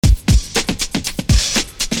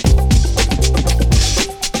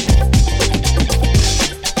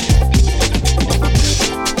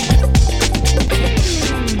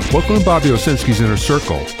Welcome to Bobby Owsinski's Inner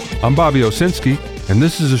Circle. I'm Bobby Owsinski, and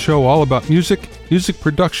this is a show all about music, music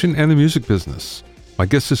production, and the music business. My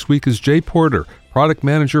guest this week is Jay Porter, Product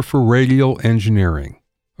Manager for Radial Engineering.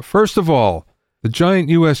 First of all, the giant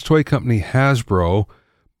U.S. toy company Hasbro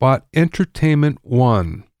bought Entertainment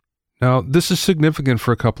One. Now, this is significant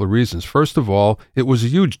for a couple of reasons. First of all, it was a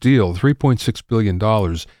huge deal, $3.6 billion,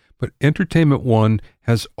 but Entertainment One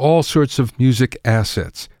has all sorts of music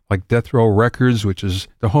assets, like Death Row Records, which is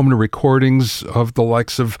the home to recordings of the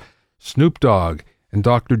likes of Snoop Dogg and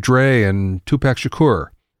Dr. Dre and Tupac Shakur.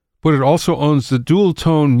 But it also owns the Dual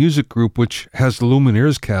Tone Music Group, which has the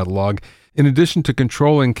Lumineers catalog, in addition to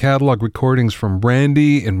controlling catalog recordings from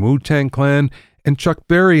Brandy and Wu-Tang Clan and Chuck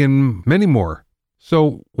Berry and many more.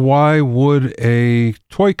 So why would a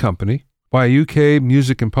toy company buy a UK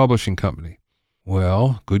music and publishing company?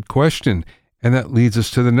 Well, good question. And that leads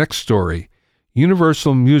us to the next story.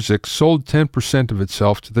 Universal Music sold 10% of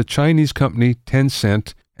itself to the Chinese company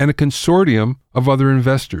Tencent and a consortium of other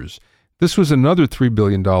investors. This was another $3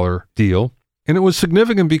 billion deal, and it was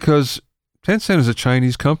significant because Tencent is a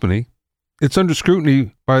Chinese company. It's under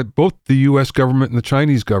scrutiny by both the U.S. government and the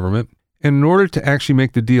Chinese government, and in order to actually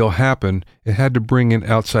make the deal happen, it had to bring in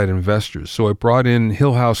outside investors. So it brought in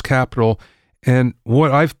Hill House Capital and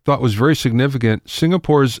what I thought was very significant,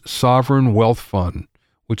 Singapore's Sovereign Wealth Fund,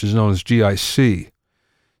 which is known as GIC.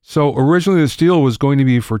 So originally this deal was going to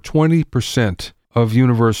be for 20% of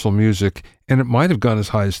Universal Music, and it might have gone as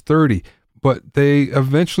high as 30%, but they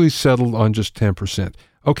eventually settled on just 10%.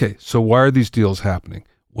 Okay, so why are these deals happening?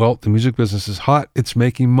 Well, the music business is hot, it's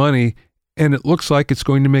making money, and it looks like it's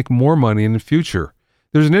going to make more money in the future.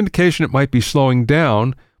 There's an indication it might be slowing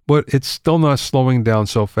down, but it's still not slowing down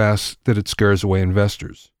so fast that it scares away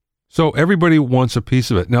investors. So everybody wants a piece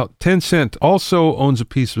of it. Now, Tencent also owns a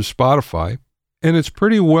piece of Spotify, and it's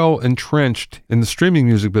pretty well entrenched in the streaming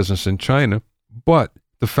music business in China. But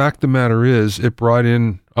the fact of the matter is, it brought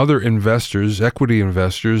in other investors, equity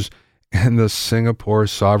investors, and the Singapore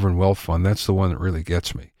Sovereign Wealth Fund. That's the one that really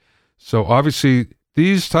gets me. So obviously,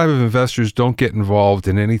 these type of investors don't get involved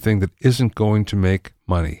in anything that isn't going to make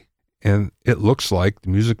money. And it looks like the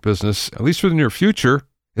music business, at least for the near future,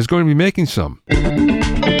 is going to be making some.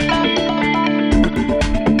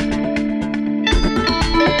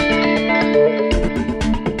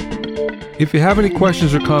 If you have any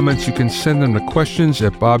questions or comments, you can send them to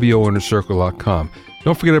questions@BobbyOInnerCircle.com.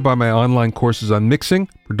 Don't forget about my online courses on mixing,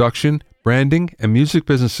 production, branding, and music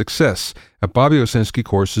business success at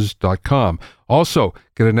BobbyOwsinskiCourses.com. Also,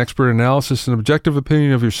 get an expert analysis and objective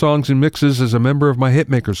opinion of your songs and mixes as a member of my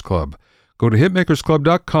Hitmakers Club. Go to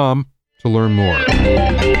hitmakersclub.com to learn more.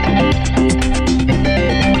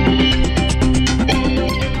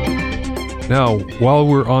 Now, while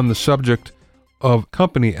we're on the subject of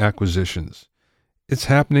company acquisitions, it's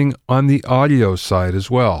happening on the audio side as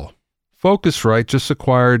well. Focusrite just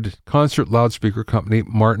acquired concert loudspeaker company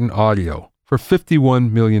Martin Audio for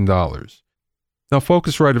 $51 million. Now,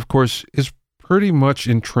 Focusrite, of course, is pretty much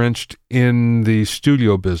entrenched in the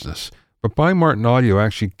studio business, but buying Martin Audio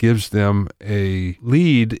actually gives them a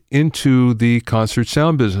lead into the concert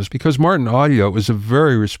sound business because Martin Audio is a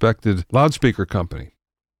very respected loudspeaker company.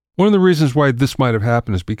 One of the reasons why this might have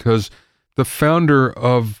happened is because the founder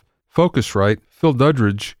of Focusrite, Phil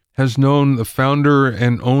Duddridge, has known the founder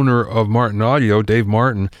and owner of Martin Audio, Dave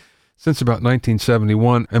Martin, since about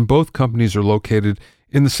 1971, and both companies are located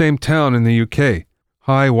in the same town in the UK,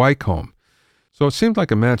 High Wycombe. So it seemed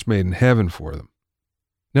like a match made in heaven for them.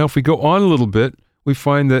 Now, if we go on a little bit, we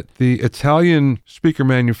find that the Italian speaker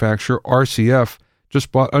manufacturer RCF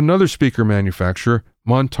just bought another speaker manufacturer,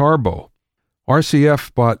 Montarbo.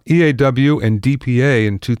 RCF bought EAW and DPA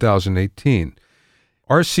in 2018.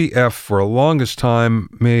 RCF, for the longest time,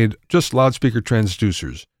 made just loudspeaker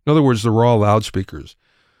transducers. In other words, the raw loudspeakers.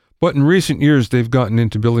 But in recent years, they've gotten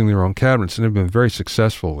into building their own cabinets, and they've been very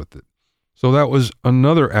successful with it. So that was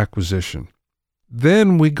another acquisition.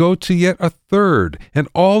 Then we go to yet a third, and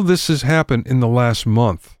all this has happened in the last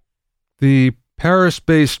month. The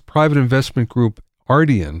Paris-based private investment group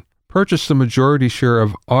Ardian purchased the majority share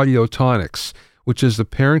of Audiotonics, which is the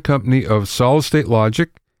parent company of Solid State Logic,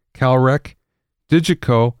 Calrec,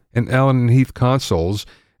 Digico, and Allen & Heath Consoles,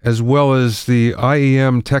 as well as the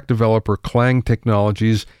IEM tech developer Klang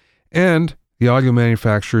Technologies and the audio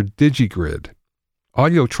manufacturer DigiGrid.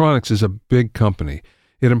 Audiotronics is a big company.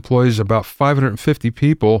 It employs about 550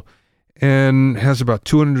 people and has about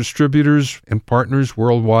 200 distributors and partners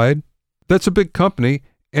worldwide. That's a big company,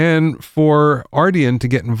 and for Ardian to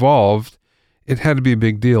get involved, it had to be a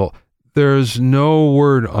big deal. There's no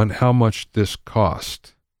word on how much this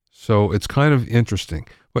cost, so it's kind of interesting.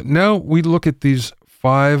 But now we look at these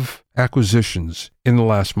 5 acquisitions in the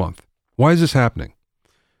last month. Why is this happening?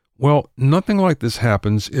 Well, nothing like this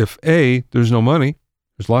happens if A, there's no money,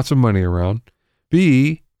 there's lots of money around,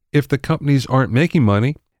 B, if the companies aren't making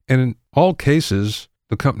money, and in all cases,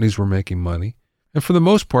 the companies were making money, and for the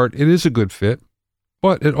most part, it is a good fit,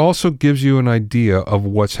 but it also gives you an idea of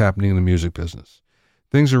what's happening in the music business.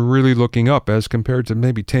 Things are really looking up as compared to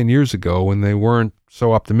maybe 10 years ago when they weren't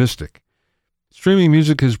so optimistic. Streaming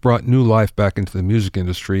music has brought new life back into the music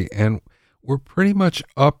industry, and we're pretty much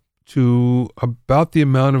up to about the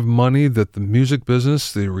amount of money that the music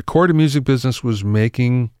business, the recorded music business, was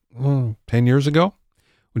making 10 years ago,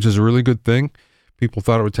 which is a really good thing. People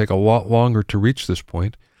thought it would take a lot longer to reach this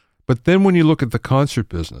point. But then when you look at the concert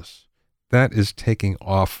business, that is taking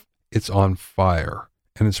off. It's on fire,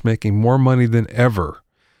 and it's making more money than ever.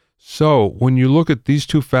 So when you look at these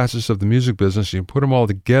two facets of the music business, you put them all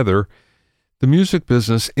together, the music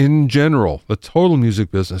business in general, the total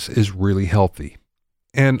music business, is really healthy.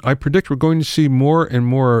 And I predict we're going to see more and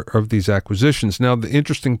more of these acquisitions. Now, the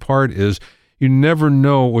interesting part is you never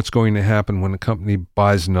know what's going to happen when a company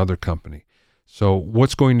buys another company. So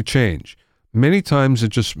what's going to change? Many times it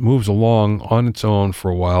just moves along on its own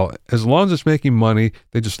for a while. As long as it's making money,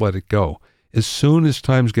 they just let it go. As soon as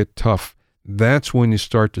times get tough, that's when you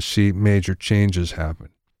start to see major changes happen.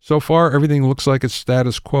 So far, everything looks like it's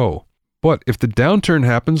status quo. But if the downturn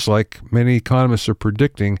happens, like many economists are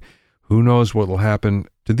predicting, who knows what will happen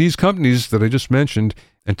to these companies that I just mentioned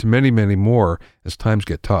and to many, many more as times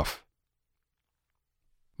get tough.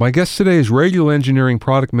 My guest today is Radial Engineering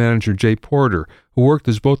product manager Jay Porter, who worked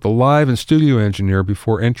as both a live and studio engineer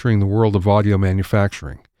before entering the world of audio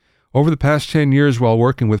manufacturing. Over the past 10 years while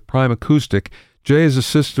working with Prime Acoustic, Jay has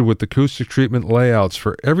assisted with acoustic treatment layouts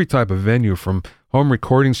for every type of venue, from home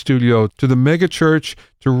recording studio to the mega church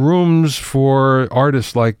to rooms for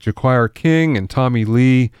artists like Jacquire King and Tommy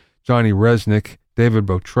Lee, Johnny Resnick, David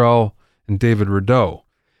Botrell, and David Rideau.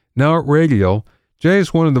 Now at Radial, Jay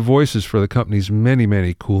is one of the voices for the company's many,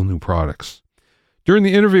 many cool new products. During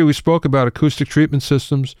the interview, we spoke about acoustic treatment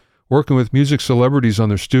systems, working with music celebrities on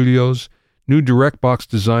their studios, new direct box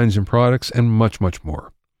designs and products, and much, much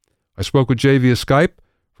more. I spoke with Jay via Skype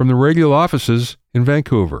from the Radial offices in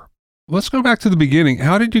Vancouver. Let's go back to the beginning.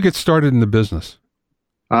 How did you get started in the business?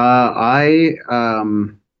 I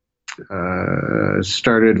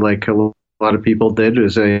started like a lot of people did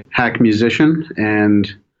as a hack musician,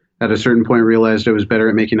 and at a certain point realized I was better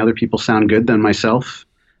at making other people sound good than myself.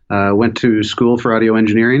 Went to school for audio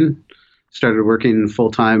engineering, started working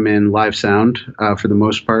full-time in live sound for the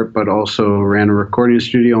most part, but also ran a recording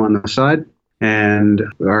studio on the side. And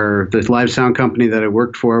the live sound company that I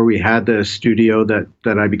worked for, we had the studio that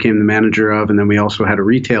I became the manager of, and then we also had a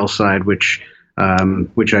retail side, which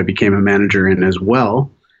I became a manager in as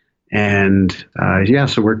well. And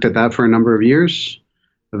so worked at that for a number of years.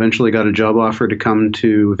 Eventually got a job offer to come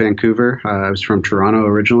to Vancouver. I was from Toronto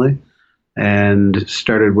originally, and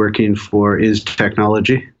started working for Is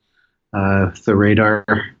Technology, the Radar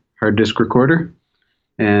hard disk recorder,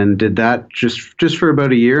 and did that just for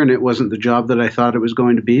about a year. And it wasn't the job that I thought it was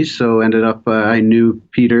going to be. So ended up, I knew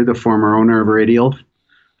Peter, the former owner of Radial,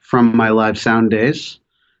 from my live sound days,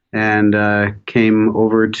 and came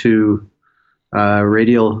over to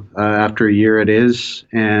Radial after a year at Is,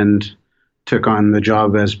 and took on the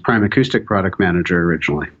job as Prime Acoustic product manager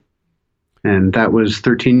originally. And that was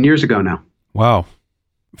 13 years ago now. Wow.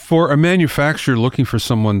 For a manufacturer looking for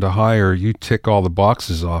someone to hire, you tick all the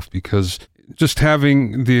boxes off, because just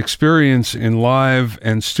having the experience in live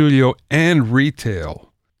and studio and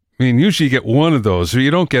retail, I mean, usually you get one of those, or you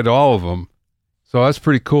don't get all of them. So that's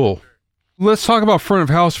pretty cool. Let's talk about front of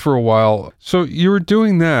house for a while. So you were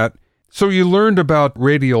doing that. So you learned about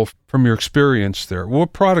Radial from your experience there.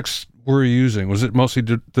 What products were you using? Was it mostly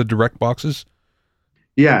the direct boxes?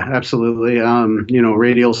 Yeah, absolutely.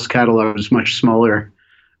 Radial's catalog was much smaller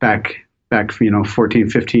back 14,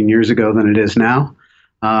 15 years ago than it is now.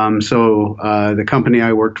 So the company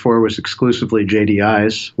I worked for was exclusively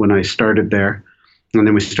JDIs when I started there. And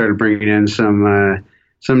then we started bringing in some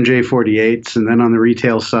J48s. And then on the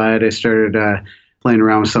retail side, I started playing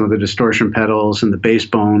around with some of the distortion pedals and the bass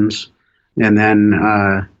bones. And then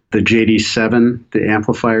the JD7, the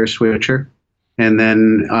amplifier switcher. And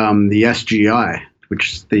then the SGI,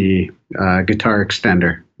 which is the guitar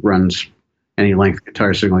extender, runs any length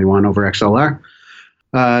guitar signal you want over XLR.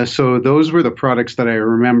 So those were the products that I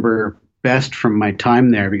remember best from my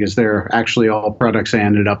time there, because they're actually all products I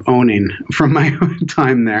ended up owning from my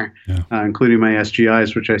time there, including my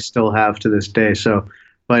SGIs, which I still have to this day. So,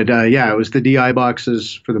 but it was the DI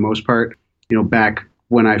boxes for the most part. Back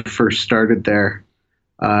when I first started there,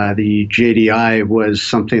 the JDI was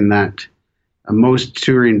something that most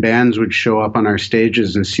touring bands would show up on our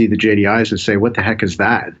stages and see the JDIs and say, "What the heck is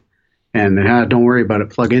that?" And don't worry about it,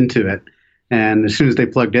 plug into it. And as soon as they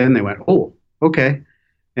plugged in, they went, "Oh, okay."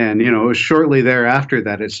 And, it was shortly thereafter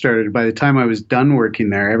that it started. By the time I was done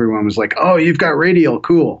working there, everyone was like, "Oh, you've got Radial,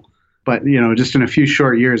 cool." But, just in a few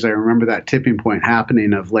short years, I remember that tipping point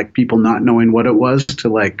happening of like people not knowing what it was to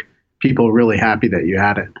like people really happy that you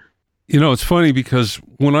had it. It's funny because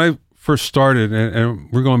when I first started, and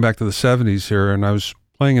we're going back to the 70s here, and I was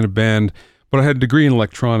playing in a band, but I had a degree in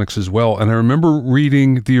electronics as well. And I remember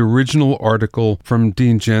reading the original article from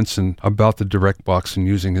Dean Jensen about the direct box and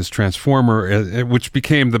using his transformer, which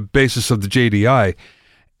became the basis of the JDI.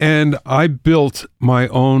 And I built my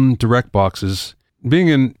own direct boxes.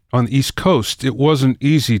 Being on the East Coast, it wasn't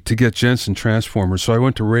easy to get Jensen transformers. So I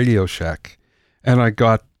went to Radio Shack and I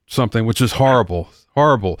got something which is horrible.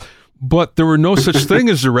 But there were no such thing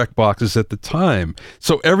as direct boxes at the time.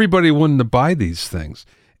 So everybody wanted to buy these things.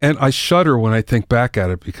 And I shudder when I think back at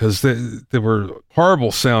it because they were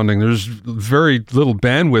horrible sounding. There's very little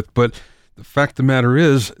bandwidth, but the fact of the matter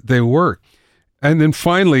is they work. And then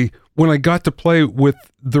finally, when I got to play with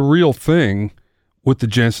the real thing, with the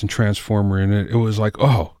Jensen transformer in it, it was like,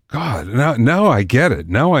 oh, God, now I get it.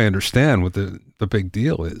 Now I understand what the big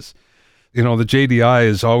deal is. The JDI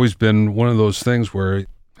has always been one of those things where,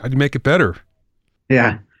 how do you make it better?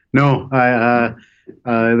 Yeah. No,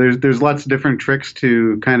 there's lots of different tricks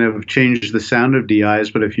to kind of change the sound of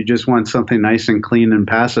DIs, but if you just want something nice and clean and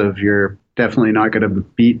passive, you're definitely not going to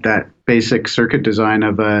beat that basic circuit design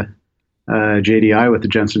of a JDI with the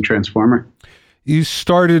Jensen transformer. You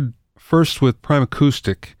started first with Prime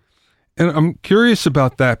Acoustic, and I'm curious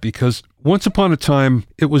about that because once upon a time,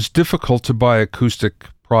 it was difficult to buy acoustic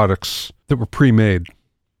products that were pre-made.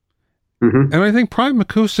 Mm-hmm. And I think Prime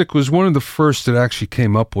Acoustic was one of the first that actually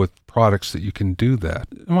came up with products that you can do that.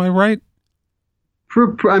 Am I right?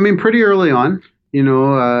 Pretty early on.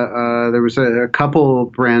 There was a couple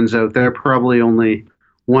brands out there, probably only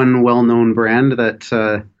one well-known brand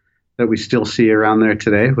that we still see around there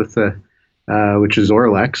today, with which is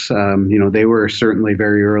Auralex. They were certainly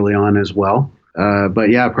very early on as well.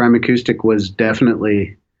 But yeah, Prime Acoustic was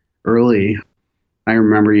definitely early. I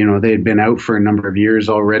remember, they had been out for a number of years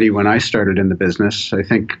already when I started in the business. I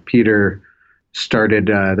think Peter started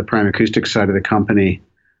the Prime Acoustic side of the company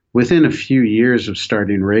within a few years of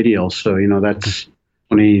starting Radial. So, that's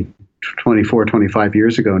 24, 25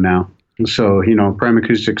 years ago now. So, Prime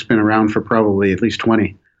Acoustic's been around for probably at least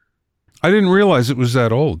 20. I didn't realize it was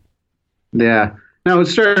that old. Yeah. No, it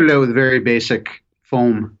started out with very basic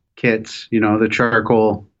foam kits, the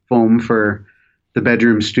charcoal foam for the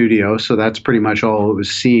bedroom studio. So that's pretty much all it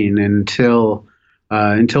was seen until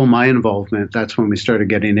my involvement. That's when we started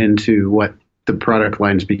getting into what the product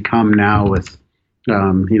lines become now with,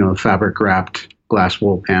 fabric wrapped glass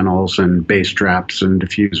wool panels and bass straps and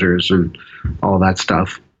diffusers and all that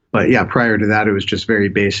stuff. But yeah, prior to that, it was just very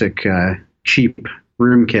basic, cheap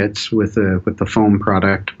room kits with the foam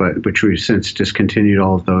product, but which we've since discontinued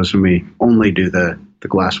all of those, and we only do the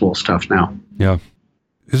glass wool stuff now. Yeah.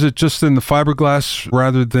 Is it just in the fiberglass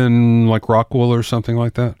rather than like rock wool or something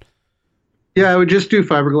like that? Yeah, I would just do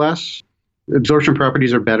fiberglass. Absorption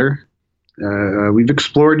properties are better. We've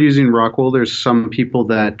explored using rock wool. There's some people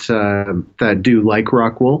that do like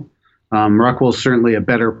rock wool. Rock wool is certainly a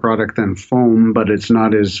better product than foam, but it's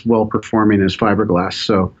not as well performing as fiberglass.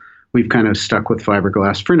 So we've kind of stuck with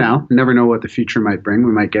fiberglass for now. Never know what the future might bring.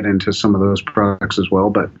 We might get into some of those products as well,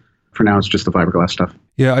 but for now it's just the fiberglass stuff.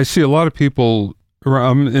 Yeah, I see a lot of people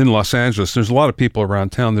around in Los Angeles. There's a lot of people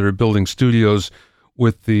around town that are building studios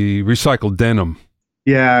with the recycled denim.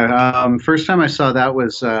 Yeah, first time I saw that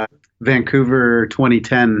was Vancouver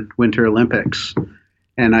 2010 Winter Olympics,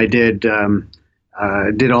 and I did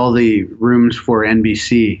all the rooms for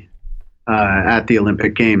NBC at the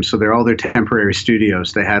Olympic Games. So they're all their temporary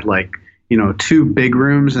studios. They had 2 big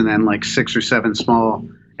rooms and then 6 or 7 small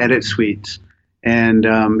edit suites. And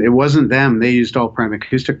it wasn't them. They used all Prime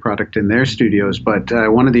Acoustic product in their studios, but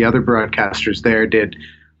one of the other broadcasters there did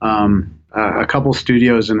a couple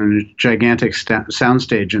studios and a gigantic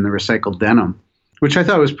soundstage in the recycled denim, which I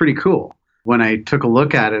thought was pretty cool. When I took a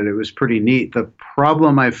look at it, it was pretty neat. The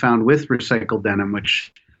problem I found with recycled denim,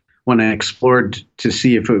 which when I explored to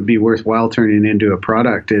see if it would be worthwhile turning into a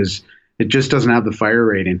product, is it just doesn't have the fire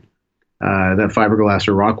rating that fiberglass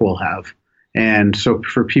or rock wool have. And so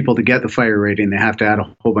for people to get the fire rating, they have to add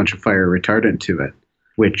a whole bunch of fire retardant to it,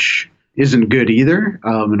 which isn't good either.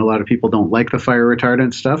 And a lot of people don't like the fire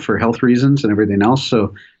retardant stuff for health reasons and everything else.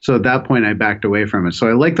 So at that point, I backed away from it. So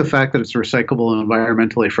I like the fact that it's a recyclable and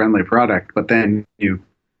environmentally friendly product, but then you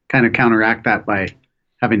kind of counteract that by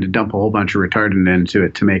having to dump a whole bunch of retardant into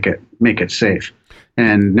it to make it safe.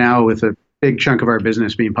 And now with a big chunk of our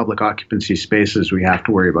business being public occupancy spaces, we have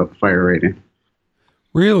to worry about the fire rating.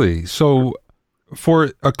 Really? So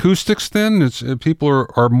for acoustics then, people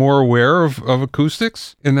are more aware of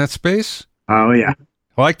acoustics in that space? Oh, yeah.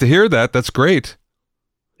 I like to hear that. That's great.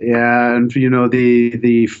 Yeah, and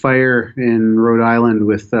the fire in Rhode Island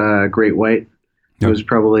with Great White, it was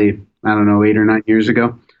probably, I don't know, 8 or 9 years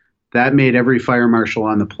ago. That made every fire marshal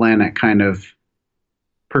on the planet kind of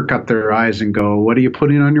perk up their eyes and go, "What are you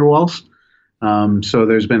putting on your walls?" So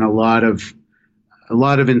there's been a lot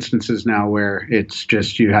of instances now where it's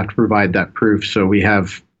just you have to provide that proof. So we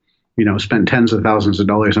have, spent tens of thousands of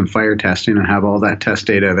dollars on fire testing and have all that test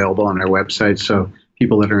data available on our website. So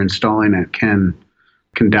people that are installing it can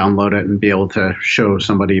download it and be able to show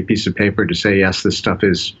somebody a piece of paper to say, yes, this stuff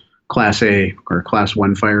is Class A or Class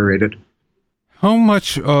 1 fire rated. How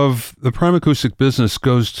much of the Prime Acoustic business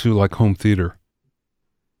goes to like home theater?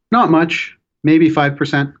 Not much, maybe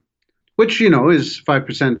 5%, which, is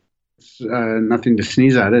 5%, nothing to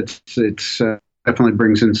sneeze at. It's definitely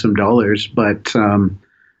brings in some dollars, but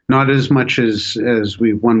not as much as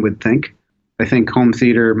one would think. I think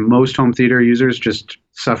most home theater users just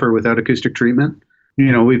suffer without acoustic treatment.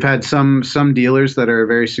 We've had some dealers that are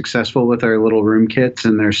very successful with our little room kits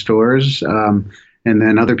in their stores, and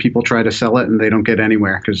then other people try to sell it and they don't get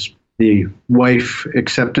anywhere because the wife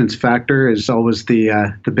acceptance factor is always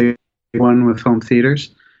the big one with home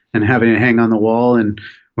theaters, and having it hang on the wall, and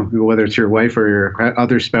whether it's your wife or your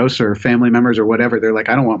other spouse or family members or whatever, they're like,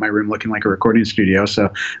 I don't want my room looking like a recording studio.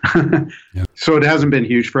 So, So it hasn't been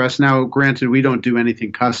huge for us. Now, granted, we don't do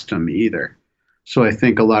anything custom either. So I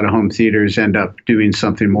think a lot of home theaters end up doing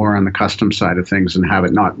something more on the custom side of things and have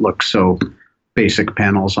it not look so basic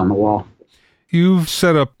panels on the wall. You've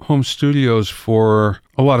set up home studios for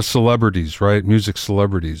a lot of celebrities, right? Music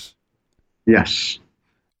celebrities. Yes.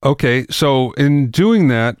 Okay, so in doing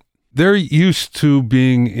that, they're used to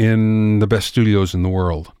being in the best studios in the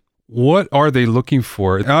world. What are they looking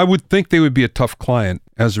for? I would think they would be a tough client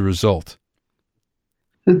as a result.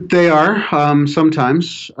 They are,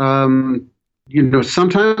 sometimes.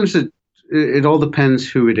 Sometimes it all depends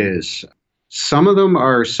who it is. Some of them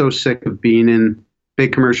are so sick of being in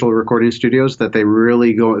big commercial recording studios that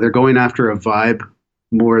they're going after a vibe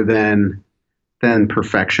more than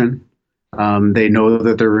perfection. They know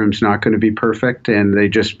that their room's not going to be perfect, and they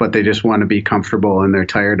just want to be comfortable, and they're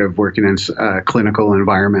tired of working in a clinical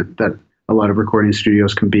environment that a lot of recording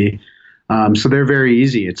studios can be. So they're very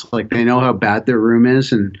easy. It's like they know how bad their room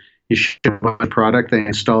is, and you ship a product, they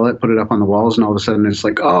install it, put it up on the walls, and all of a sudden it's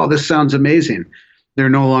like, oh, this sounds amazing. They're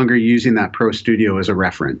no longer using that pro studio as a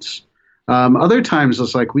reference. Other times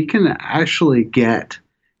it's like we can actually get,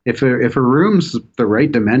 if a room's the right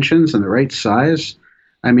dimensions and the right size,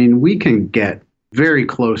 I mean, we can get very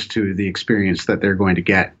close to the experience that they're going to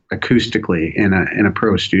get acoustically in a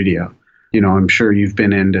pro studio. I'm sure you've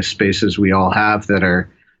been into spaces we all have that are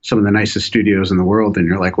some of the nicest studios in the world, and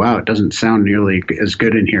you're like, wow, it doesn't sound nearly as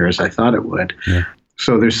good in here as I thought it would. Yeah.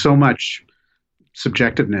 So there's so much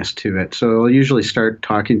subjectiveness to it. So I'll usually start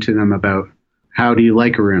talking to them about, how do you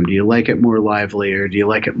like a room? Do you like it more lively, or do you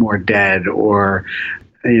like it more dead? Or,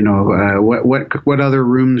 what other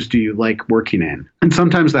rooms do you like working in? And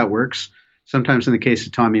sometimes that works. Sometimes in the case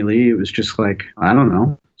of Tommy Lee, it was just like, I don't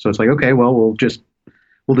know. So it's like, okay, well, we'll just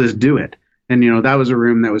do it. And, that was a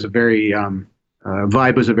room that was a very,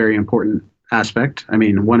 vibe was a very important aspect. I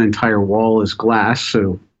mean, one entire wall is glass,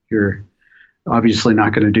 so you're obviously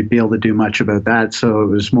not going to be able to do much about that. So it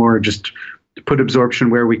was more just to put absorption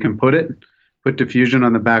where we can put it, put diffusion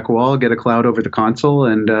on the back wall, get a cloud over the console,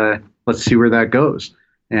 and let's see where that goes.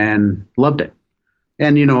 And loved it.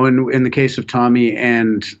 And, in the case of Tommy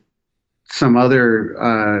and some other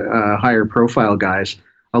higher profile guys,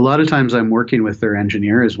 a lot of times I'm working with their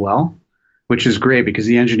engineer as well, which is great because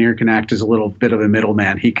the engineer can act as a little bit of a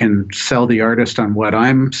middleman. He can sell the artist on what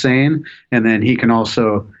I'm saying, and then he can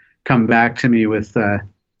also come back to me with a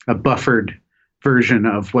buffered version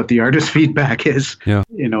of what the artist's feedback is,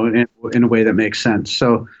 in a way that makes sense.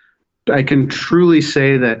 So I can truly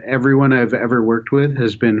say that everyone I've ever worked with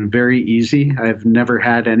has been very easy. I've never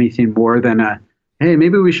had anything more than hey,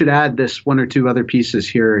 maybe we should add this one or two other pieces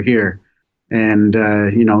here or here. And,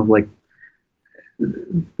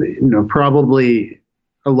 probably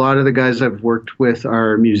a lot of the guys I've worked with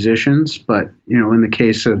are musicians, but, in the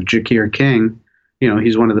case of Jakir King,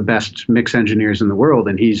 he's one of the best mix engineers in the world,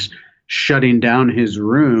 and he's shutting down his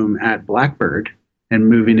room at Blackbird and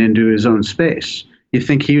moving into his own space. You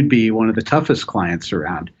think he would be one of the toughest clients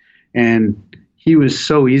around. And he was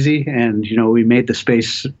so easy, and, we made the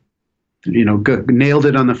space nailed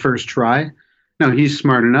it on the first try. Now he's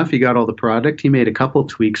smart enough. He got all the product. He made a couple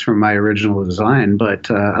tweaks from my original design, but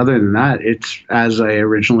other than that, it's as I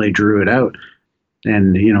originally drew it out,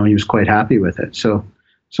 and he was quite happy with it. So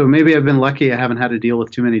maybe I've been lucky. I haven't had to deal with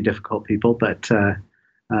too many difficult people, but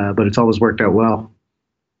it's always worked out well.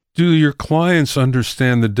 Do your clients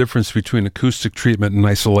understand the difference between acoustic treatment and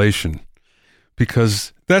isolation?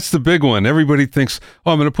 Because that's the big one. Everybody thinks,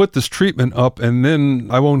 I'm going to put this treatment up and then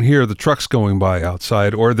I won't hear the trucks going by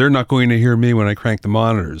outside, or they're not going to hear me when I crank the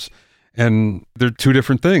monitors. And they're two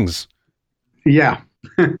different things. Yeah.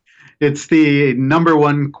 It's the number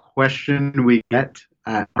one question we get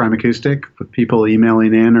at Prime Acoustic with people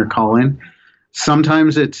emailing in or calling.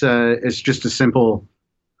 Sometimes it's just a simple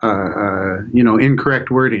incorrect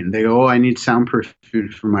wording. They go, I need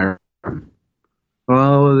soundproofing for my room.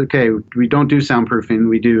 Well, okay, we don't do soundproofing.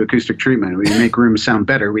 We do acoustic treatment. We make rooms sound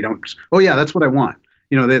better. We don't. Oh, yeah, that's what I want.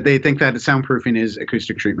 They think that soundproofing is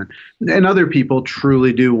acoustic treatment. And other people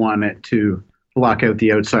truly do want it to block out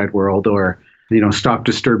the outside world or, stop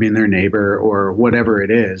disturbing their neighbor or whatever it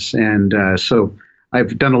is. And so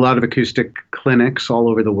I've done a lot of acoustic clinics all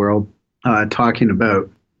over the world talking about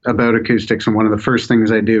acoustics, and one of the first things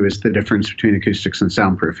I do is the difference between acoustics and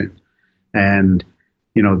soundproofing. And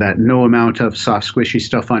that no amount of soft squishy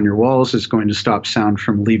stuff on your walls is going to stop sound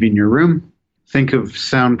from leaving your room. Think of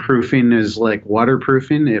soundproofing as like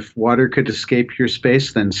waterproofing. If water could escape your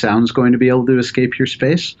space, then sound's going to be able to escape your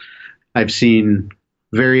space. I've seen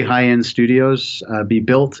very high-end studios be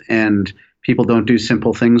built, and people don't do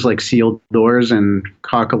simple things like sealed doors and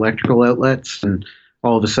caulk electrical outlets, and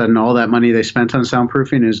all of a sudden, all that money they spent on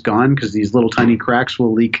soundproofing is gone because these little tiny cracks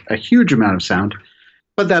will leak a huge amount of sound.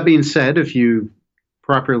 But that being said, if you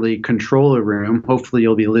properly control a room, hopefully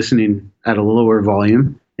you'll be listening at a lower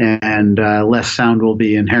volume, and less sound will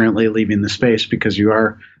be inherently leaving the space because you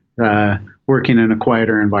are working in a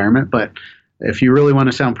quieter environment. But if you really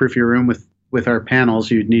want to soundproof your room with our panels,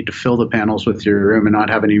 you'd need to fill the panels with your room and not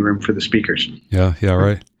have any room for the speakers. Yeah,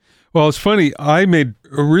 right. Well, it's funny. I made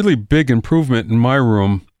a really big improvement in my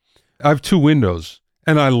room. I have 2 windows,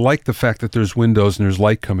 and I like the fact that there's windows and there's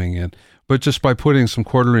light coming in. But just by putting some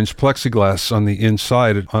 1/4-inch plexiglass on the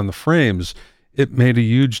inside, on the frames, it made a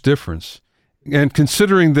huge difference. And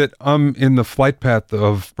considering that I'm in the flight path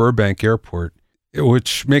of Burbank Airport,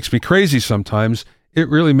 which makes me crazy sometimes, it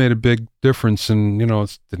really made a big difference, and,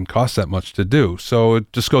 it didn't cost that much to do. So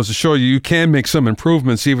it just goes to show you can make some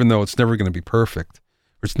improvements, even though it's never going to be perfect.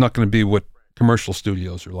 It's not going to be what commercial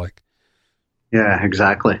studios are like. Yeah,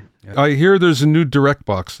 exactly. I hear there's a new direct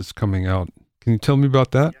box that's coming out. Can you tell me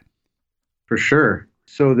about that? For sure.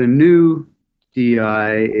 So the new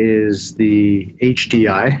DI is the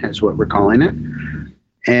HDI, is what we're calling it.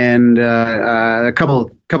 And a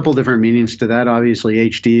couple different meanings to that. Obviously,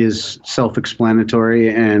 HD is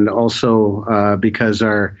self-explanatory, and also because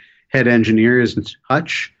our head engineer is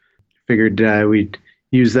Hutch, figured we'd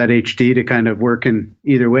use that HD to kind of work in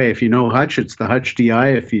either way. If you know Hutch, it's the Hutch DI.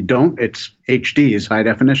 If you don't, it's HD, is high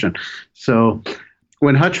definition. So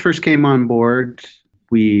when Hutch first came on board,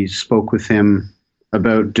 we spoke with him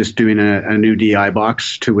about just doing a new DI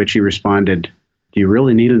box, to which he responded, "Do you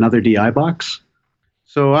really need another DI box?"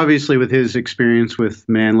 So obviously with his experience with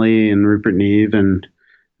Manley and Rupert Neve and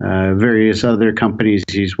various other companies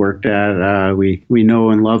he's worked at, we know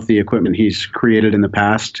and love the equipment he's created in the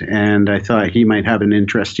past, and I thought he might have an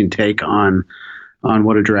interesting take on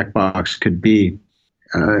what a direct box could be.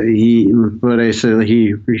 He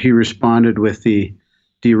responded with the,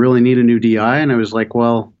 "Do you really need a new DI?" And I was like,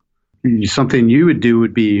 "Well, something you would do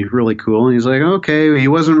would be really cool." And he's like, "Okay." He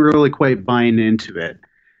wasn't really quite buying into it.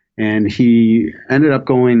 And he ended up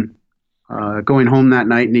going home that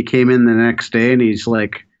night, and he came in the next day, and he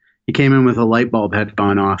came in with a light bulb had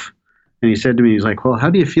gone off. And he said to me, he's like, "Well, how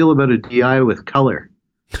do you feel about a DI with color?"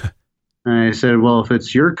 And I said, "Well, if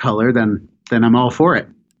it's your color, then I'm all for it."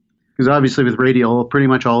 Because obviously with Radial, pretty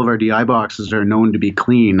much all of our DI boxes are known to be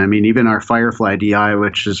clean. I mean, even our Firefly DI,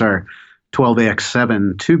 which is our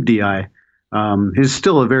 12AX7 tube DI, is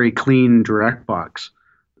still a very clean direct box.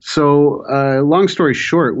 So long story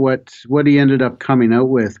short, what he ended up coming out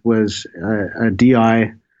with was a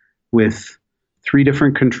DI with 3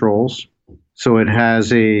 different controls. So it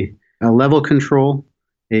has a level control,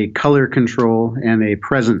 a color control, and a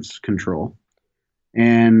presence control.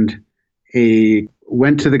 And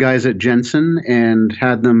went to the guys at Jensen and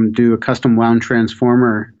had them do a custom wound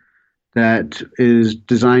transformer that is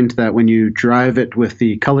designed that when you drive it with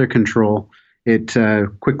the color control, it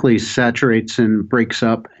quickly saturates and breaks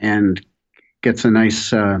up and gets a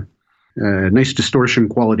nice distortion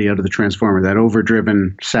quality out of the transformer, that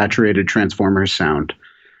overdriven, saturated transformer sound.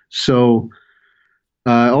 So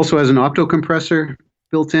also has an opto compressor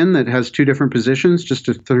built in that has two different positions. Just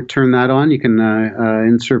to turn that on, you can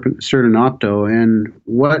insert an opto. And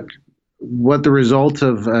what the result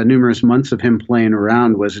of numerous months of him playing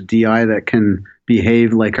around was a DI that can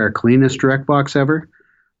behave like our cleanest direct box ever,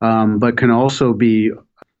 but can also be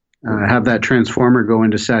have that transformer go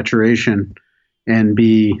into saturation and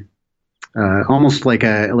be almost like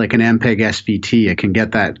an Ampeg SVT. It can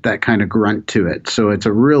get that kind of grunt to it. So it's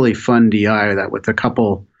a really fun DI that with a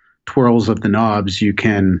couple twirls of the knobs, you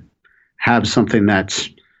can have something that's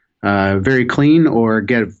very clean or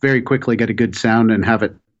very quickly get a good sound and have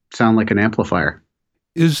it sound like an amplifier.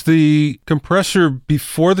 Is the compressor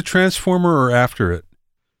before the transformer or after it?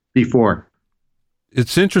 Before.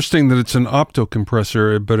 It's interesting that it's an opto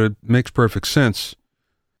compressor, but it makes perfect sense.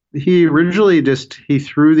 He originally he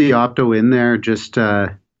threw the opto in there just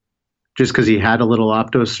because he had a little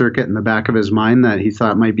opto circuit in the back of his mind that he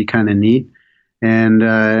thought might be kind of neat. And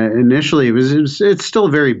initially, it's still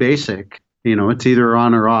very basic. It's either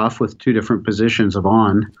on or off with two different positions of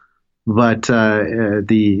on. But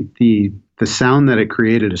the sound that it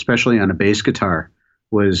created, especially on a bass guitar,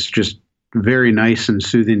 was just very nice and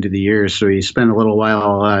soothing to the ears. So he spent a little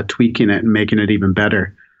while tweaking it and making it even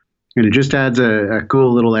better. And it just adds a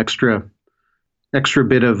cool little extra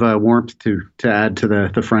bit of warmth to add to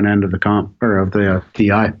the front end of the comp or of the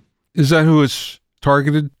DI. Is that who it's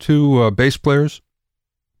targeted to? Bass players?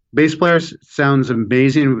 Bass players sounds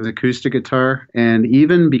amazing with acoustic guitar, and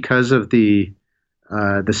even because of the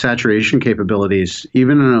saturation capabilities,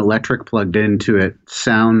 even an electric plugged into it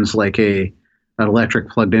sounds like an electric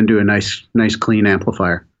plugged into a nice clean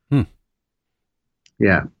amplifier.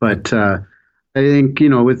 Yeah, but I think,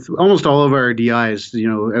 with almost all of our DIs,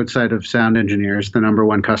 outside of sound engineers, the number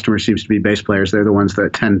one customer seems to be bass players. They're the ones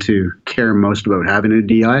that tend to care most about having a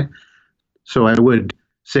DI. So I would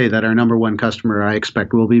say that our number one customer I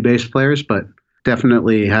expect will be bass players, but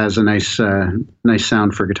definitely has a nice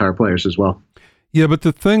sound for guitar players as well. Yeah, but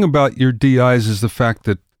the thing about your DIs is the fact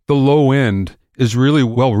that the low end is really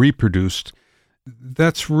well reproduced.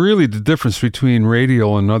 That's really the difference between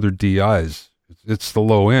Radial and other DIs. It's the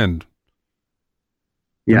low end.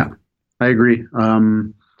 Yeah, I agree.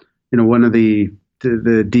 One of the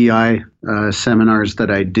DI seminars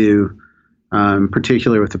that I do,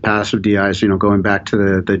 particularly with the passive DIs, going back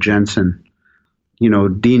to the Jensen,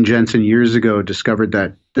 Dean Jensen years ago discovered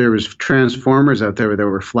that there was transformers out there that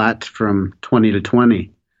were flat from 20 to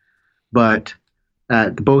 20, but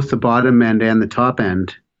at both the bottom end and the top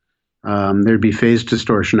end, there'd be phase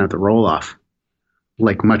distortion at the roll-off,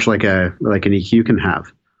 much like an EQ can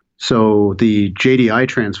have. So the JDI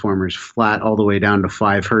transformers flat all the way down to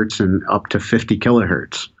 5 hertz and up to 50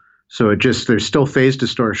 kilohertz. So there's still phase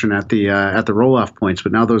distortion at the roll-off points,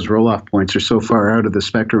 but now those roll-off points are so far out of the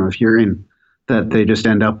spectrum of hearing that they just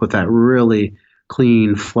end up with that really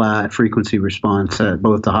clean, flat frequency response at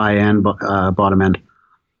both the high and bottom end.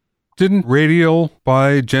 Didn't Radial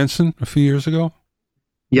buy Jensen a few years ago?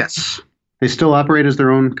 Yes. They still operate as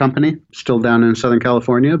their own company, still down in Southern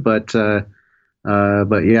California, but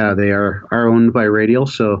yeah, they are owned by Radial,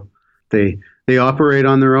 so they operate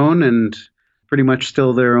on their own and pretty much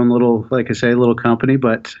still their own little, like I say, little company,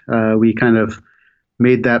 but we kind of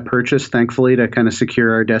made that purchase, thankfully, to kind of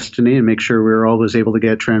secure our destiny and make sure we were always able to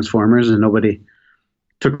get transformers and nobody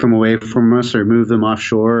took them away from us or moved them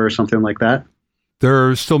offshore or something like that.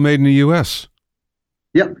 They're still made in the U.S.?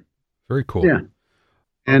 Yep. Very cool. Yeah.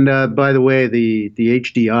 And by the way, the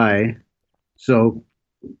HDI, so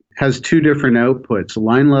has two different outputs, a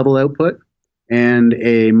line level output and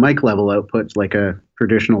a mic level output, like a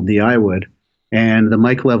traditional DI would. And the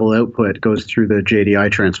mic level output goes through the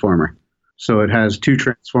JDI transformer. So it has two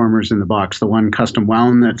transformers in the box, the one custom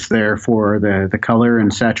wound that's there for the color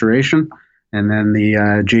and saturation, and then the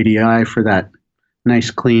JDI for that nice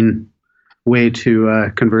clean way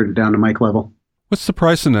to convert it down to mic level. What's the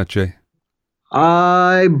price on that, Jay?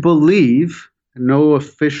 I believe no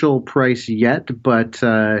official price yet, but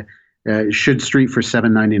it should street for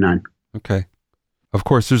 $7.99. Okay. Of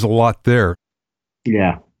course, there's a lot there.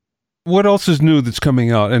 Yeah. What else is new that's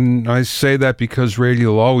coming out? And I say that because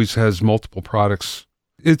Radial always has multiple products.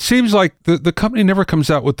 It seems like the company never comes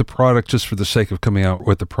out with the product just for the sake of coming out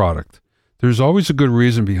with the product. There's always a good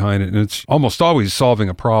reason behind it, and it's almost always solving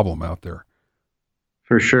a problem out there.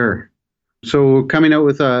 For sure. So coming out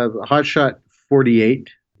with a Hotshot 48,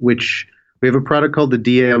 which we have a product called the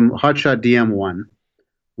Hotshot DM1,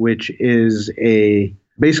 which is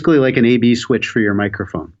basically like an A/B switch for your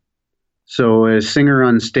microphone. So a singer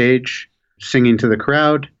on stage singing to the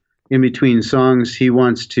crowd, in between songs, he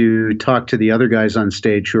wants to talk to the other guys on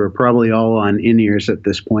stage who are probably all on in-ears at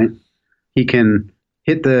this point. He can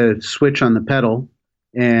hit the switch on the pedal,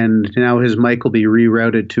 and now his mic will be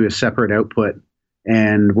rerouted to a separate output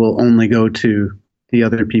and will only go to the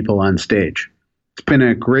other people on stage. It's been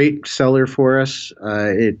a great seller for us.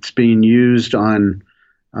 It's being used on,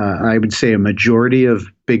 I would say, a majority of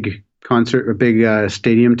big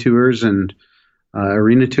stadium tours and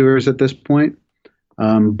arena tours at this point.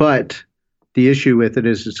 But the issue with it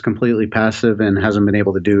is it's completely passive and hasn't been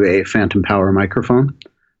able to do a phantom power microphone.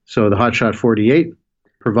 So the Hotshot 48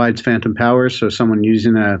 provides phantom power, so someone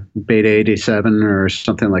using a Beta 87 or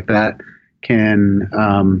something like that can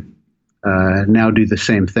now do the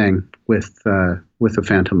same thing with a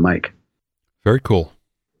phantom mic. Very cool.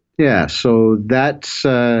 Yeah, so that's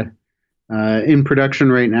in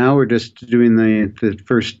production right now. We're just doing the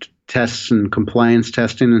first tests and compliance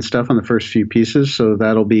testing and stuff on the first few pieces, so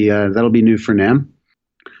that'll be new for NAMM.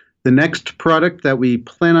 The next product that we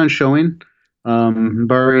plan on showing,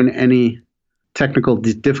 barring any technical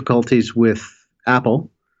difficulties with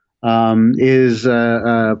Apple, is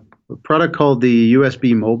a product called the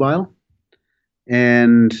USB Mobile.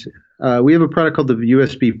 And we have a product called the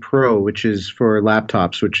USB Pro, which is for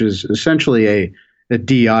laptops, which is essentially a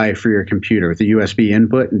DI for your computer with a USB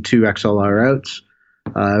input and 2 XLR outs.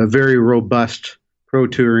 A very robust, Pro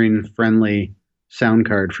Touring friendly sound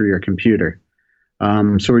card for your computer.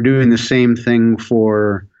 So we're doing the same thing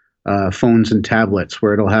for phones and tablets,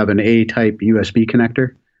 where it'll have an A-type USB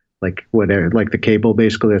connector, like the cable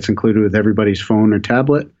basically that's included with everybody's phone or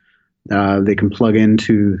tablet. They can plug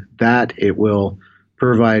into that. It will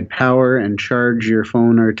provide power and charge your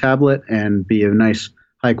phone or tablet and be a nice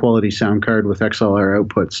high-quality sound card with XLR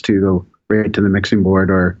outputs to go right to the mixing board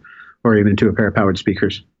or even to a pair of powered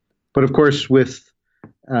speakers. But of course, with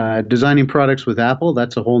designing products with Apple,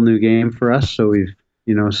 that's a whole new game for us. So we've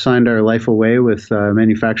signed our life away with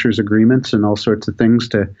manufacturers' agreements and all sorts of things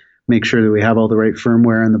to make sure that we have all the right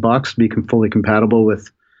firmware in the box to be fully compatible with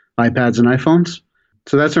iPads and iPhones.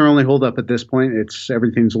 So that's our only holdup at this point.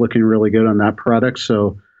 Everything's looking really good on that product.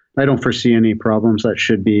 So I don't foresee any problems. That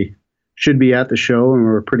should be at the show, and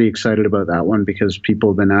we're pretty excited about that one because people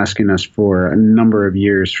have been asking us for a number of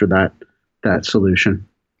years for that solution.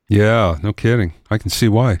 Yeah, no kidding. I can see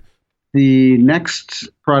why. The next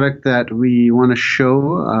product that we want to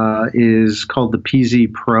show is called the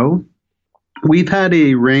PZ Pro. We've had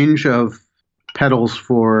a range of pedals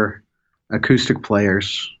for acoustic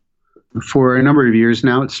players for a number of years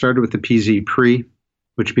now. It started with the PZ Pre,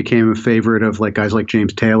 which became a favorite of guys like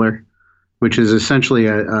James Taylor, which is essentially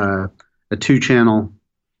a 2-channel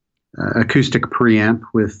acoustic preamp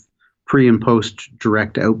with pre and post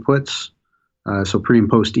direct outputs, so pre and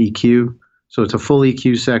post EQ. So it's a full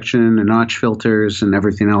EQ section, and notch filters, and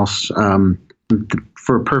everything else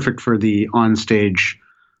perfect for the onstage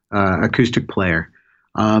acoustic player.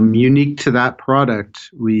 Unique to that product,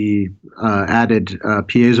 we added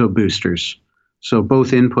piezo boosters. So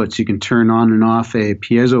both inputs, you can turn on and off a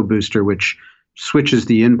piezo booster, which switches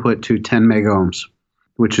the input to 10 megohms,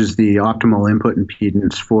 which is the optimal input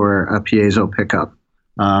impedance for a piezo pickup.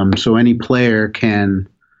 So any player can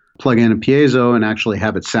plug in a piezo and actually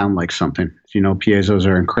have it sound like something. Piezos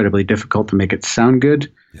are incredibly difficult to make it sound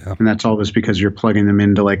good. Yeah. And that's always because you're plugging them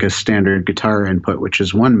into a standard guitar input, which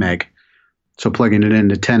is 1 meg. So plugging it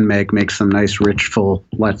into 10 meg makes them nice, rich, full,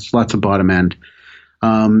 lots of bottom end.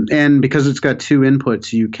 And because it's got 2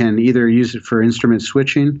 inputs, you can either use it for instrument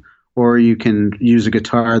switching, or you can use a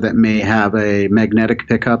guitar that may have a magnetic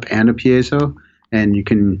pickup and a piezo, and you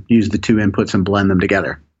can use the 2 inputs and blend them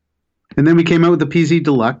together. And then we came out with the PZ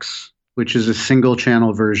Deluxe, which is a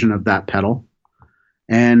single-channel version of that pedal.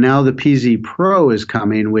 And now the PZ Pro is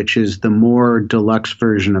coming, which is the more deluxe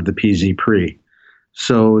version of the PZ Pre.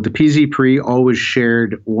 So the PZ Pre always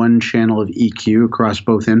shared 1 channel of EQ across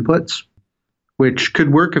both inputs, which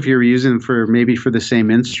could work if you were using for the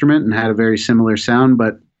same instrument and had a very similar sound,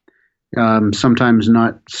 but sometimes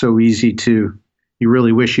not so easy to. You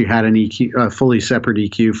really wish you had an EQ, fully separate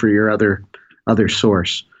EQ for your other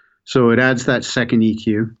source. So it adds that second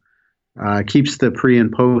EQ, keeps the pre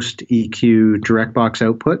and post EQ direct box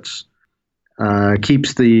outputs,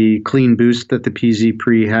 keeps the clean boost that the PZ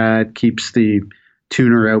Pre had, keeps the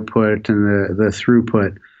tuner output and the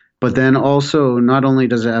throughput. But then also, not only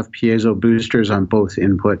does it have piezo boosters on both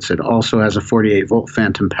inputs, it also has a 48 volt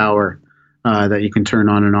phantom power that you can turn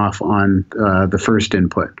on and off on the first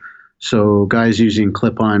input. So guys using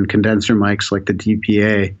clip-on condenser mics like the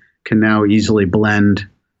DPA can now easily blend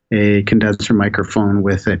a condenser microphone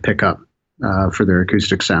with a pickup for their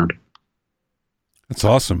acoustic sound. That's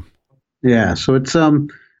awesome. Yeah, so it's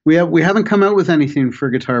we haven't come out with anything for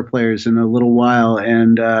guitar players in a little while,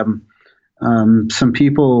 and some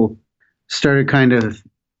people started kind of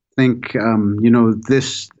think,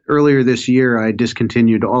 earlier this year I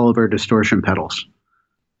discontinued all of our distortion pedals,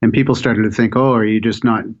 and people started to think, oh, are you just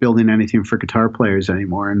not building anything for guitar players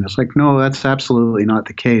anymore? And it's like, no, that's absolutely not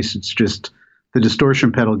the case. It's just the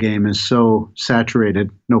distortion pedal game is so saturated,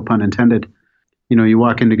 no pun intended. You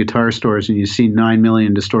walk into guitar stores and you see 9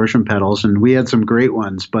 million distortion pedals, and we had some great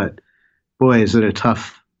ones, but boy, is it a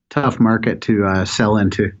tough market to sell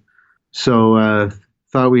into. So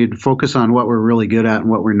thought we'd focus on what we're really good at and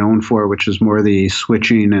what we're known for, which is more the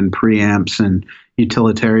switching and preamps and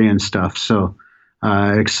utilitarian stuff. So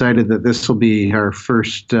excited that this will be our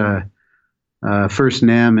first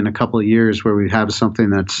NAMM in a couple of years where we have something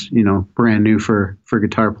that's brand new for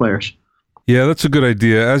guitar players. Yeah, that's a good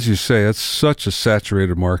idea. As you say, it's such a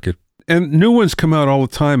saturated market. And new ones come out all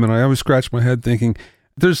the time, and I always scratch my head thinking,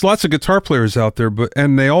 there's lots of guitar players out there,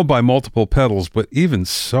 and they all buy multiple pedals, but even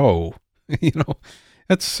so,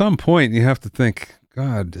 at some point you have to think,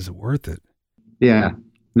 God, is it worth it? Yeah,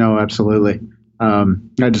 no, absolutely. I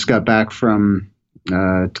just got back from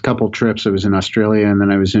a couple trips. I was in Australia, and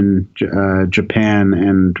then I was in Japan,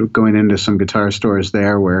 and going into some guitar stores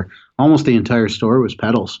there where almost the entire store was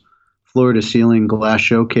pedals. Floor to ceiling glass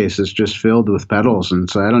showcases just filled with pedals, and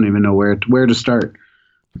so I don't even know where to start.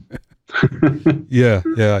 Yeah,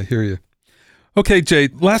 I hear you. Okay, Jay,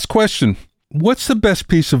 last question. What's the best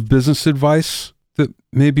piece of business advice that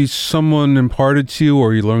maybe someone imparted to you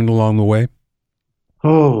or you learned along the way?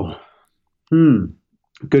 Oh,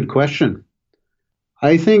 good question.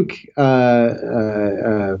 I think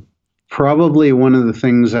probably one of the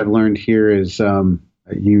things I've learned here is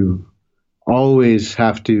you always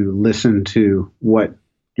have to listen to what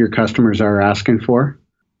your customers are asking for.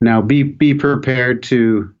 Now, be prepared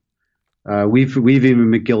to. We've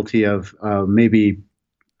even been guilty of maybe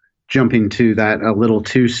jumping to that a little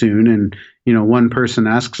too soon, and one person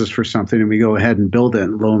asks us for something, and we go ahead and build it,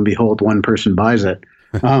 and lo and behold, one person buys it.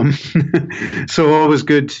 So always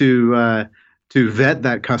good to vet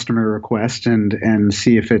that customer request and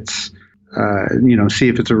see if it's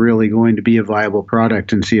really going to be a viable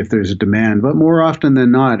product and see if there's a demand. But more often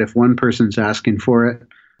than not, if one person's asking for it,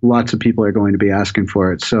 lots of people are going to be asking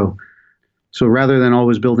for it. So rather than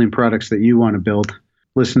always building products that you want to build,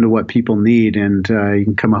 listen to what people need, and you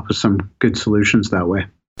can come up with some good solutions that way.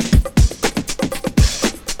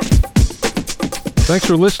 Thanks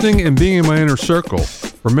for listening and being in my inner circle.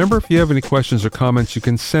 Remember, if you have any questions or comments, you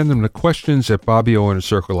can send them to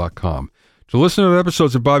questions@BobbyOInnerCircle.com. To listen to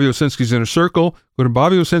episodes of Bobby Owsinski's Inner Circle, go to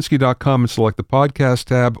BobbyOwsinski.com and select the podcast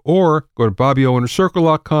tab, or go to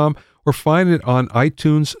BobbyOInnerCircle.com, or find it on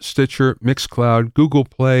iTunes, Stitcher, Mixcloud, Google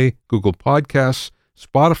Play, Google Podcasts,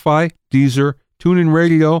 Spotify, Deezer, TuneIn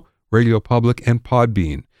Radio, Radio Public, and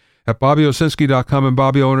Podbean. At BobbyOwsinski.com and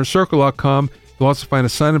BobbyOInnerCircle.com, you'll also find a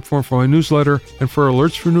sign-up form for my newsletter and for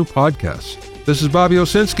alerts for new podcasts. This is Bobby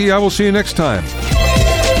Owsinski. I will see you next time.